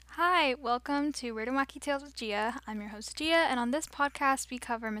Hi, welcome to Weird and Wacky Tales with Gia. I'm your host Gia, and on this podcast we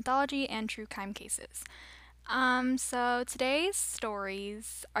cover mythology and true crime cases. So today's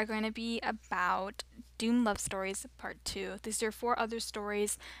stories are going to be about Doom Love Stories Part 2. These are four other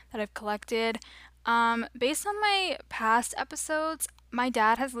stories that I've collected. Based on my past episodes, my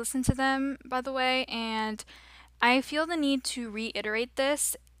dad has listened to them, by the way, and I feel the need to reiterate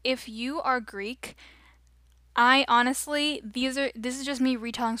this. If you are Greek, I honestly, this is just me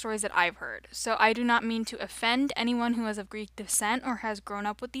retelling stories that I've heard. So I do not mean to offend anyone who is of Greek descent or has grown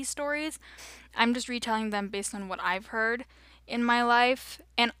up with these stories. I'm just retelling them based on what I've heard in my life,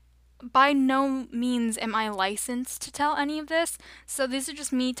 and by no means am I licensed to tell any of this. So these are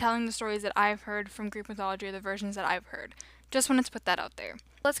just me telling the stories that I've heard from Greek mythology or the versions that I've heard. Just wanted to put that out there.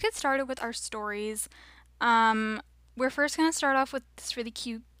 Let's get started with our stories. Um, we're first going to start off with this really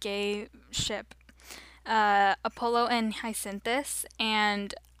cute gay ship, Apollo and Hyacinthus,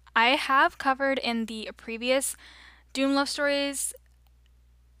 and I have covered in the previous Doom Love Stories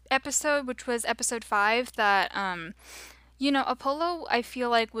episode, which was episode 5, that, Apollo, I feel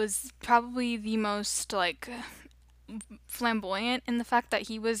like, was probably the most, flamboyant in the fact that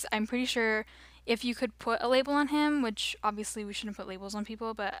he was, I'm pretty sure, if you could put a label on him, which obviously we shouldn't put labels on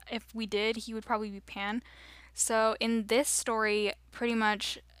people, but if we did, he would probably be Pan. So in this story, pretty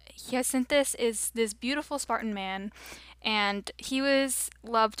much, Hyacinthus is this beautiful Spartan man, and he was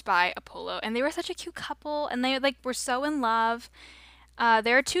loved by Apollo, and they were such a cute couple, and they were so in love.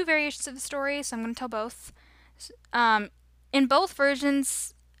 There are two variations of the story, so I'm going to tell both. Um, in both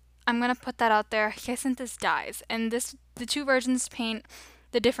versions, I'm going to put that out there. Hyacinthus dies, and the two versions paint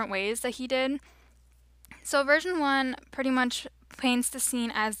the different ways that he did. So version one pretty much paints the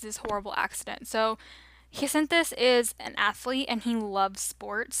scene as this horrible accident. So Hyacinthus is an athlete and he loves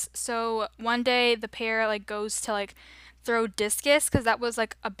sports. So one day the pair goes to throw discus, because that was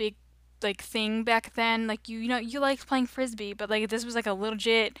a big thing back then. You liked playing frisbee, but this was a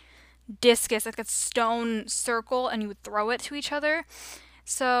legit discus, like a stone circle, and you would throw it to each other.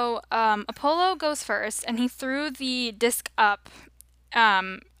 So Apollo goes first and he threw the disc up.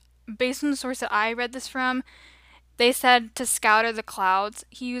 Um, Based on the source that I read this from, they said to scatter the clouds.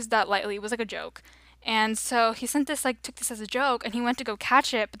 He used that lightly. It was a joke. And so he sent this, took this as a joke, and he went to go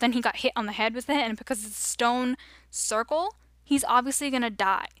catch it, but then he got hit on the head with it, and because it's a stone circle, he's obviously gonna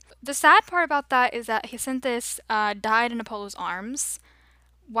die. The sad part about that is that Hyacinthus died in Apollo's arms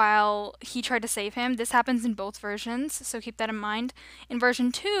while he tried to save him. This happens in both versions, so keep that in mind. In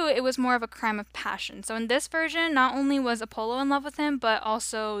version 2, it was more of a crime of passion. So in this version, not only was Apollo in love with him, but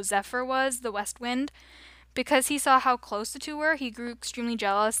also Zephyr was, the west wind. Because he saw how close the two were, he grew extremely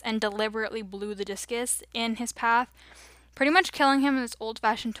jealous and deliberately blew the discus in his path, pretty much killing him in this old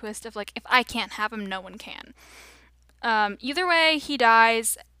fashioned twist of if I can't have him, no one can. Either way, he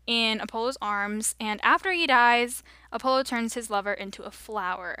dies in Apollo's arms, and after he dies, Apollo turns his lover into a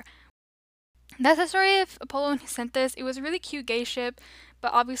flower. That's the story of Apollo and Hyacinthus. It was a really cute gay ship,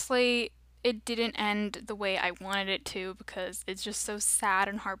 but obviously it didn't end the way I wanted it to, because it's just so sad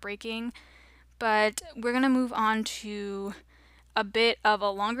and heartbreaking. But we're going to move on to a bit of a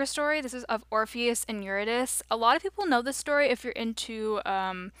longer story. This is of Orpheus and Eurydice. A lot of people know this story if you're into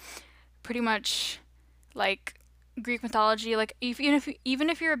pretty much like Greek mythology. Even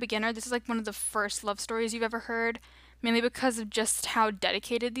if you're a beginner, this is one of the first love stories you've ever heard, mainly because of just how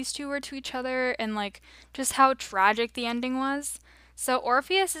dedicated these two were to each other and just how tragic the ending was. So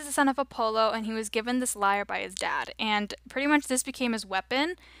Orpheus is the son of Apollo, and he was given this lyre by his dad, and pretty much this became his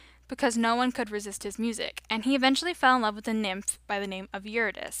weapon because no one could resist his music. And he eventually fell in love with a nymph by the name of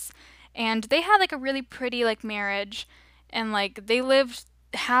Eurydice. And they had a really pretty marriage, and they lived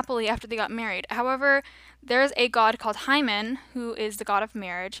happily after they got married. However, there's a god called Hymen, who is the god of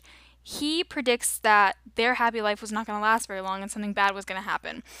marriage. He predicts that their happy life was not going to last very long and something bad was going to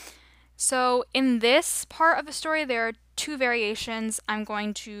happen. So, in this part of the story, there are two variations. I'm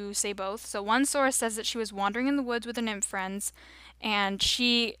going to say both. So, one source says that she was wandering in the woods with her nymph friends, and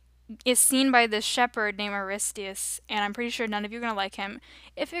she is seen by this shepherd named Aristeus, and I'm pretty sure none of you are going to like him.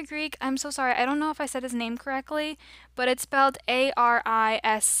 If you're Greek, I'm so sorry. I don't know if I said his name correctly, but it's spelled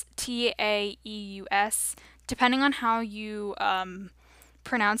Aristaeus. Depending on how you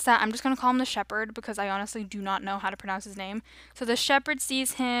pronounce that, I'm just going to call him the shepherd because I honestly do not know how to pronounce his name. So the shepherd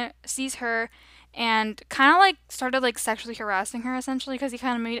sees her, and kind of started sexually harassing her essentially, because he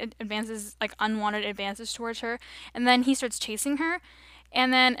kind of made advances, unwanted advances towards her, and then he starts chasing her.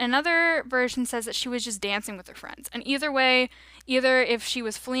 And then another version says that she was just dancing with her friends. And either way, either if she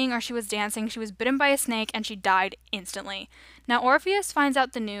was fleeing or she was dancing, she was bitten by a snake and she died instantly. Now, Orpheus finds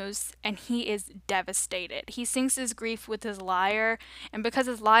out the news and he is devastated. He sinks his grief with his lyre, and because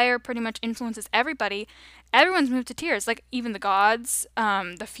his lyre pretty much influences everybody, everyone's moved to tears. Like, even the gods,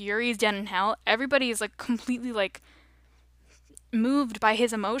 the Furies down in hell, everybody is like completely like moved by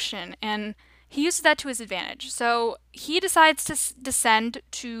his emotion, and he uses that to his advantage. So he decides to descend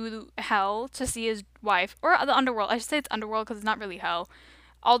to hell to see his wife, or the underworld. I should say it's underworld because it's not really hell.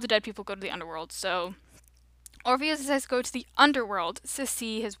 All the dead people go to the underworld. So Orpheus decides to go to the underworld to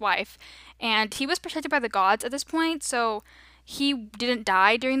see his wife, and he was protected by the gods at this point, so he didn't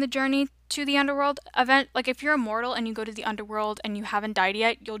die during the journey to the underworld. Like if you're immortal and you go to the underworld and you haven't died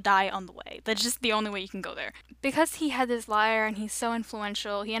yet, you'll die on the way. That's just the only way you can go there. Because he had this lyre and he's so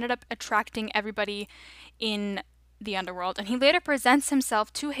influential, he ended up attracting everybody in the underworld, and he later presents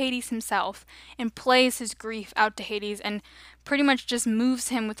himself to Hades himself and plays his grief out to Hades and pretty much just moves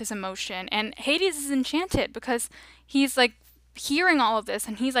him with his emotion. And Hades is enchanted because he's like hearing all of this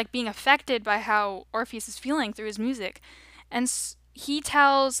and he's like being affected by how Orpheus is feeling through his music. And he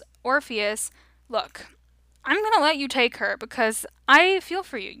tells Orpheus, "Look, I'm going to let you take her because I feel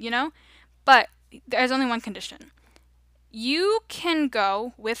for you, you know? But there's only one condition. You can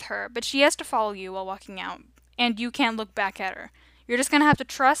go with her, but she has to follow you while walking out, and you can't look back at her. You're just going to have to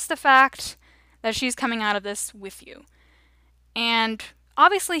trust the fact that she's coming out of this with you." And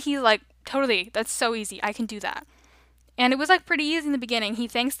obviously he's like, "Totally, that's so easy. I can do that." And it was like pretty easy in the beginning. He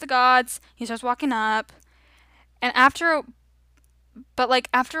thanks the gods, he starts walking up, and after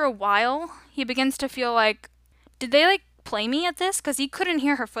a while, he begins to feel like, did they like play me at this? Because he couldn't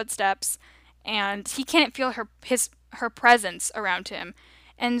hear her footsteps, and he can't feel her presence around him.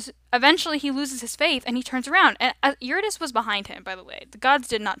 And eventually he loses his faith and he turns around. And Eurydice was behind him, by the way. The gods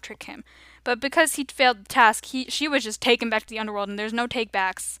did not trick him. But because he failed the task, she was just taken back to the underworld, and there's no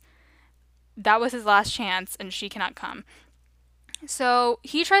takebacks. That was his last chance, and she cannot come. So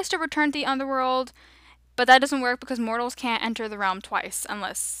he tries to return to the underworld, but that doesn't work because mortals can't enter the realm twice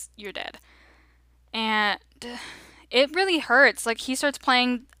unless you're dead. And it really hurts. Like, he starts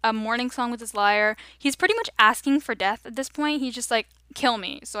playing a mourning song with his lyre. He's pretty much asking for death at this point. He's just like, "Kill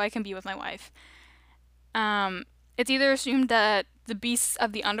me so I can be with my wife." It's either assumed that the beasts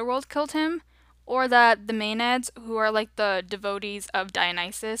of the underworld killed him, or that the Maenads, who are like the devotees of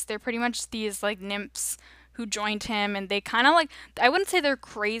Dionysus, they're pretty much these like nymphs who joined him, and they kind of like, I wouldn't say they're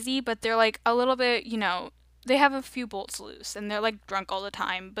crazy, but they're like a little bit, they have a few bolts loose, and they're like drunk all the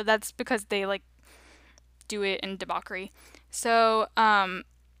time, but that's because they like do it in debauchery. So,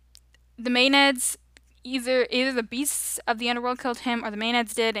 the Maenads, either the beasts of the underworld killed him, or the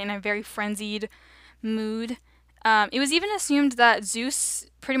Maenads did in a very frenzied mood. It was even assumed that Zeus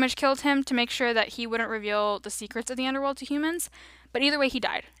pretty much killed him to make sure that he wouldn't reveal the secrets of the underworld to humans. But either way, he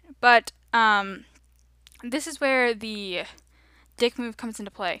died. But this is where the dick move comes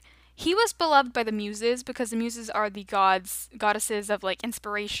into play. He was beloved by the Muses because the Muses are the goddesses of like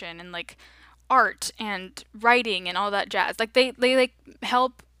inspiration and like art and writing and all that jazz. Like they like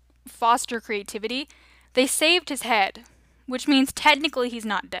help foster creativity. They saved his head, which means technically he's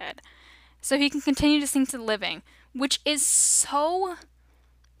not dead. So he can continue to sing to the living, which is so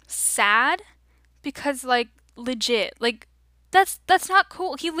sad because like legit, like that's not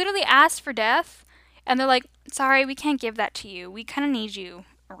cool. He literally asked for death and they're like, "Sorry, we can't give that to you. We kind of need you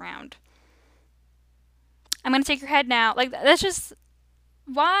around. I'm going to take your head now." Like that's just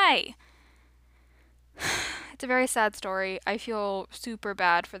why? It's a very sad story. I feel super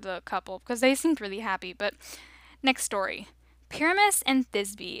bad for the couple because they seemed really happy. But next story, Pyramus and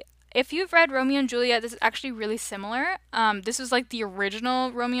Thisbe. If you've read Romeo and Juliet, this is actually really similar. This was like the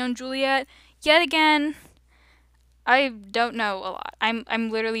original Romeo and Juliet. Yet again, I don't know a lot. I'm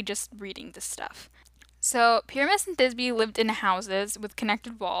literally just reading this stuff. So Pyramus and Thisbe lived in houses with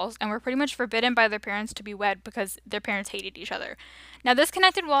connected walls and were pretty much forbidden by their parents to be wed because their parents hated each other. Now this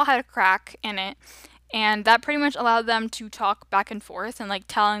connected wall had a crack in it, and that pretty much allowed them to talk back and forth and like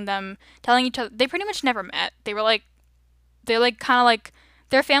telling each other. They pretty much never met. They're like kind of like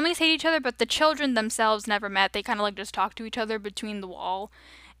their families hate each other, but the children themselves never met. They kind of like just talked to each other between the wall.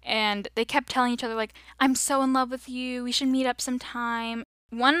 And they kept telling each other, like, "I'm so in love with you. We should meet up sometime."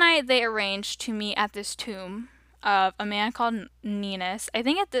 One night they arranged to meet at this tomb of a man called Ninus. I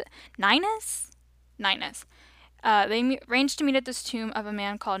think at the... Ninus? Ninus. Arranged to meet at this tomb of a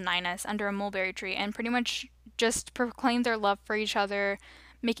man called Ninus under a mulberry tree and pretty much just proclaim their love for each other,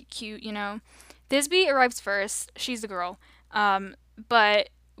 make it cute, you know. Thisbe arrives first. She's the girl. But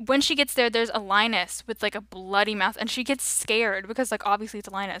when she gets there, there's a lioness with like a bloody mouth, and she gets scared because like obviously it's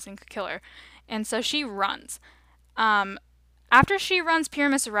a lioness and could kill her, and so she runs. Um, After she runs,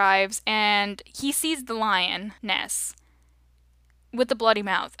 Pyramus arrives and he sees the lioness with the bloody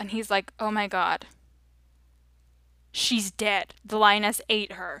mouth, and he's like, "Oh my god, she's dead. The lioness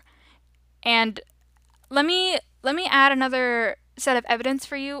ate her." And let me add another set of evidence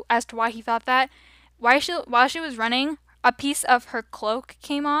for you as to why he thought that. While she was running, a piece of her cloak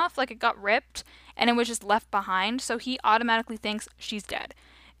came off, like it got ripped, and it was just left behind. So he automatically thinks she's dead.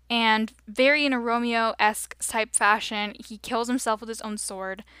 And very in a Romeo-esque type fashion, he kills himself with his own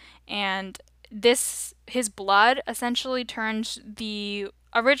sword, and his blood essentially turns the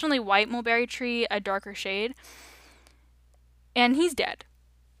originally white mulberry tree a darker shade, and he's dead.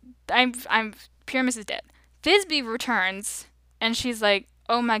 I'm Pyramus is dead. Thisbe returns, and she's like,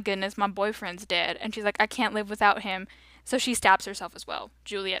 "Oh my goodness, my boyfriend's dead," and she's like, "I can't live without him," so she stabs herself as well,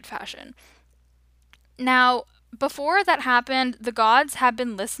 Juliet fashion. Now, before that happened, the gods had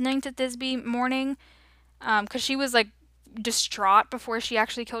been listening to Thisbe mourning, because she was like distraught before she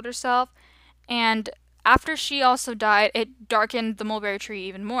actually killed herself, and after she also died, it darkened the mulberry tree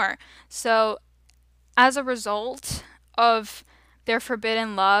even more. So, as a result of their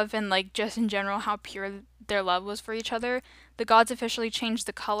forbidden love and like just in general how pure their love was for each other, the gods officially changed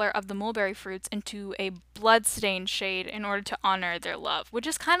the color of the mulberry fruits into a blood-stained shade in order to honor their love, which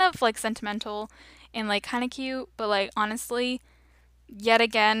is kind of like sentimental and like kind of cute, but like honestly, yet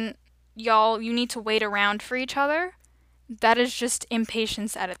again, y'all, you need to wait around for each other. That is just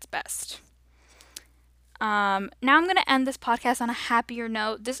impatience at its best. Now I'm going to end this podcast on a happier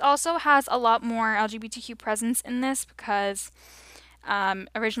note. This also has a lot more LGBTQ presence in this because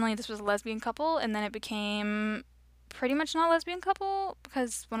originally this was a lesbian couple, and then it became pretty much not a lesbian couple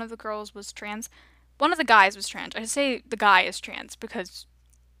because one of the girls was trans. One of the guys was trans. I should say the guy is trans because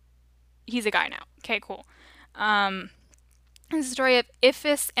he's a guy now. Okay, cool. It's the story of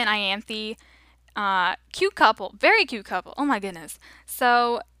Iphis and Ianthe. Cute couple. Very cute couple. Oh my goodness.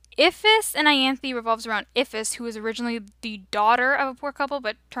 So Iphis and Ianthe revolves around Iphis, who was originally the daughter of a poor couple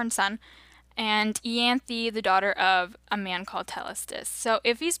but turned son, and Ianthe, the daughter of a man called Telestus. So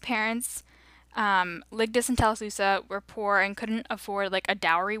Iphis' parents, Ligdus and Telesusa, were poor and couldn't afford like a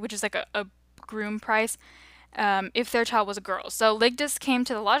dowry, which is like a groom price, if their child was a girl. So Ligdus came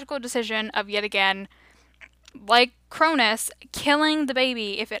to the logical decision of yet again, like Cronus, killing the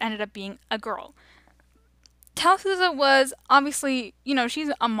baby if it ended up being a girl. Telesusa was obviously,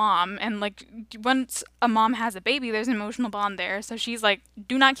 she's a mom, and like once a mom has a baby, there's an emotional bond there. So she's like,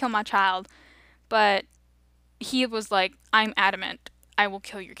 "Do not kill my child." But he was like, "I'm adamant. I will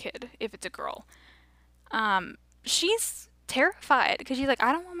kill your kid if it's a girl." She's terrified because she's like,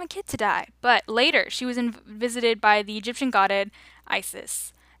 "I don't want my kid to die." But later, she was visited by the Egyptian goddess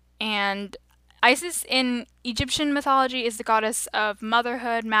Isis, and Isis in Egyptian mythology is the goddess of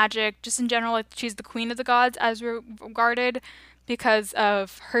motherhood, magic, just in general, like she's the queen of the gods as regarded because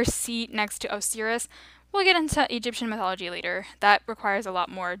of her seat next to Osiris. We'll get into Egyptian mythology later. That requires a lot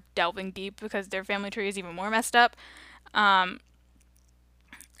more delving deep because their family tree is even more messed up. Um,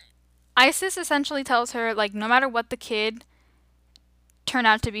 Isis essentially tells her, like, no matter what the kid turned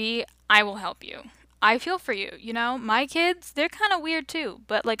out to be, I will help you. I feel for you, My kids, they're kind of weird too,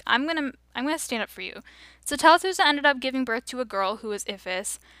 but like I'm gonna stand up for you. So Teletusa ended up giving birth to a girl who was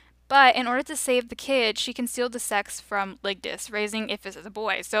Iphis, but in order to save the kid, she concealed the sex from Ligdus, raising Iphis as a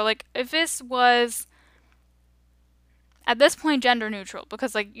boy. So like Iphis was at this point gender neutral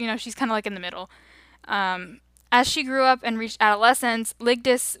because like she's kind of like in the middle. As she grew up and reached adolescence,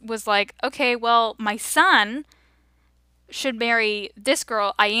 Ligdus was like, okay, well my son should marry this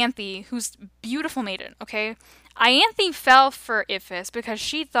girl, Ianthe, who's beautiful maiden, okay? Ianthe fell for Iphis because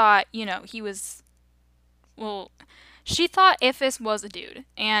she thought, he was, well, she thought Iphis was a dude.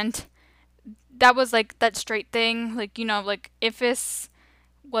 And that was like that straight thing. Like, like Iphis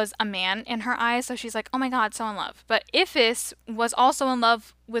was a man in her eyes. So she's like, oh my god, so in love. But Iphis was also in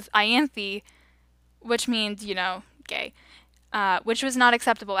love with Ianthe, which means, gay. Which was not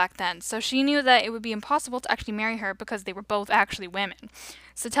acceptable back then. So she knew that it would be impossible to actually marry her because they were both actually women.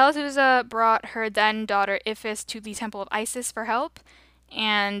 So Teletusa brought her then daughter Iphis to the temple of Isis for help,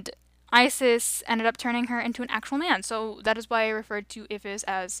 and Isis ended up turning her into an actual man. So that is why I referred to Iphis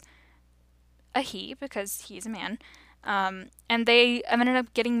as a he, because he's a man. And they ended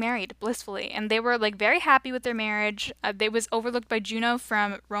up getting married blissfully, and they were like very happy with their marriage. They was overlooked by Juno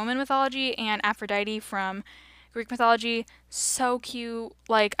from Roman mythology and Aphrodite from Greek mythology. So cute.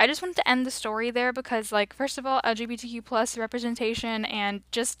 Like, I just wanted to end the story there because, like, first of all, LGBTQ plus representation and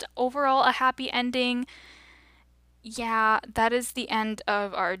just overall a happy ending. Yeah, that is the end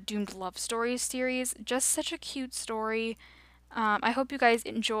of our Doomed Love Stories series. Just such a cute story. I hope you guys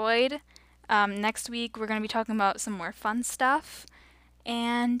enjoyed. Next week, we're going to be talking about some more fun stuff.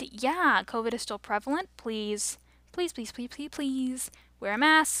 And yeah, COVID is still prevalent. Please, please, please, please, please, please wear a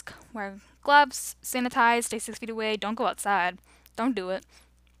mask, wear gloves, sanitize, stay 6 feet away, don't go outside. Don't do it.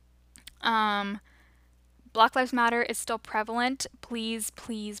 Um, Black Lives Matter is still prevalent. Please,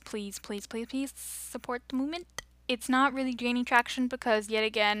 please, please, please, please, please support the movement. It's not really gaining traction because, yet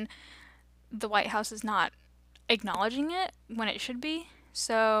again, the White House is not acknowledging it when it should be.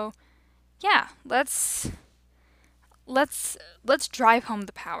 So, yeah, let's let's drive home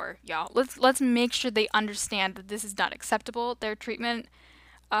the power, y'all. Let's make sure they understand that this is not acceptable. Their treatment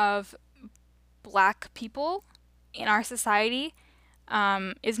of black people in our society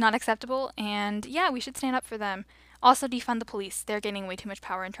is not acceptable, and yeah, we should stand up for them. Also, defund the police. They're gaining way too much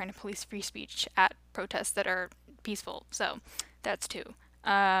power and trying to police free speech at protests that are peaceful. So that's two.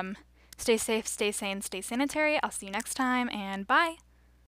 Stay safe, stay sane, stay sanitary. I'll see you next time, and bye.